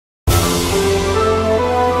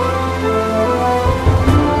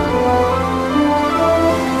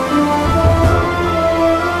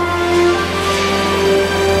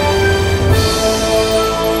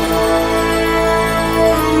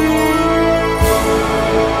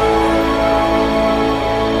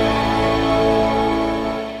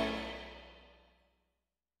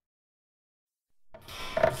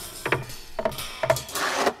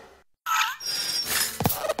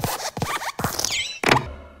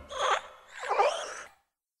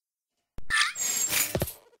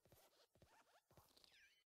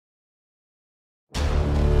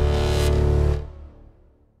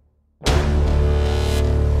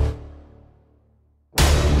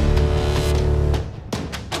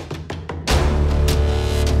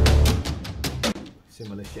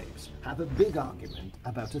have a big argument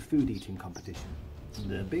about a food eating competition.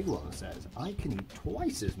 The big one says, I can eat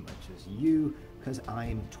twice as much as you because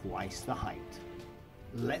I'm twice the height.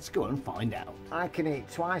 Let's go and find out. I can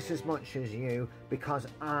eat twice as much as you because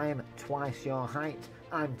I'm twice your height.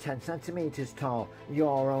 I'm 10 centimetres tall.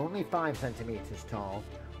 You're only 5 centimetres tall.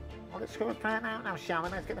 Well, let's go and find out now, shall we?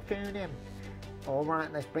 Let's get the food in.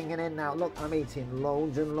 Alright, let's bring it in now. Look, I'm eating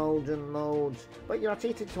loads and loads and loads. But you're not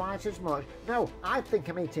eating twice as much. No, I think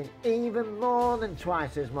I'm eating even more than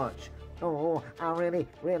twice as much. Oh, I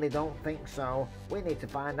really don't think so. We need to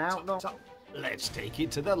find out, though. So, let's take it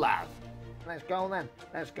to the lab. Let's go then.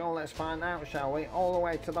 Let's go, let's find out, shall we? All the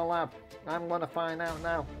way to the lab. I'm going to find out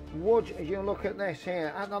now. Would you look at this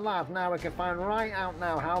here? At the lab now, we can find right out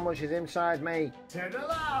now how much is inside me. To the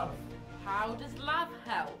lab! How does LAV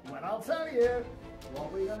help? Well, I'll tell you.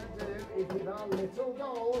 What we're going to do is with our little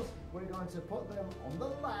dolls, we're going to put them on the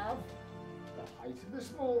lab. The height of the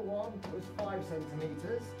small one was 5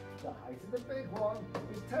 centimetres. The height of the big one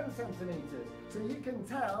is 10 centimetres. So you can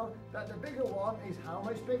tell that the bigger one is how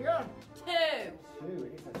much bigger? 2.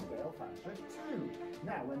 2. It's a scale factor of 2.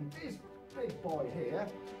 Now, when this big boy here,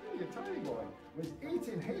 a tiny boy, was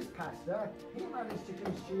eating his pasta, he managed to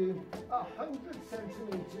consume 100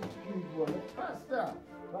 centimetres cubed worth of pasta.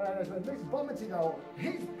 Whereas when this vomited all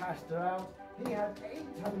his pasta out, he had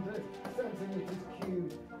 800 centimetres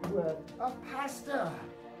cubed worth of pasta.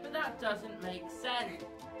 But that doesn't make sense.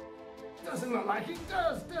 Doesn't look like it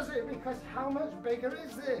does it? Because how much bigger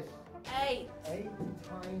is this? 8. 8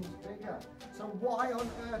 times bigger. So why on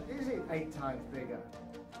earth is it 8 times bigger?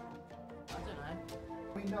 I don't know.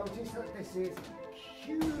 We notice that this is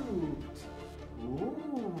cubed.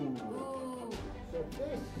 Ooh. Ooh. So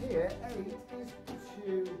this here, 8, is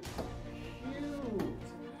 2 cubed.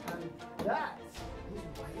 And that is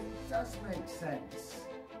why it does make sense.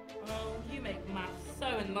 Oh, you make maths so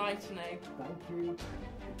enlightening. Thank you.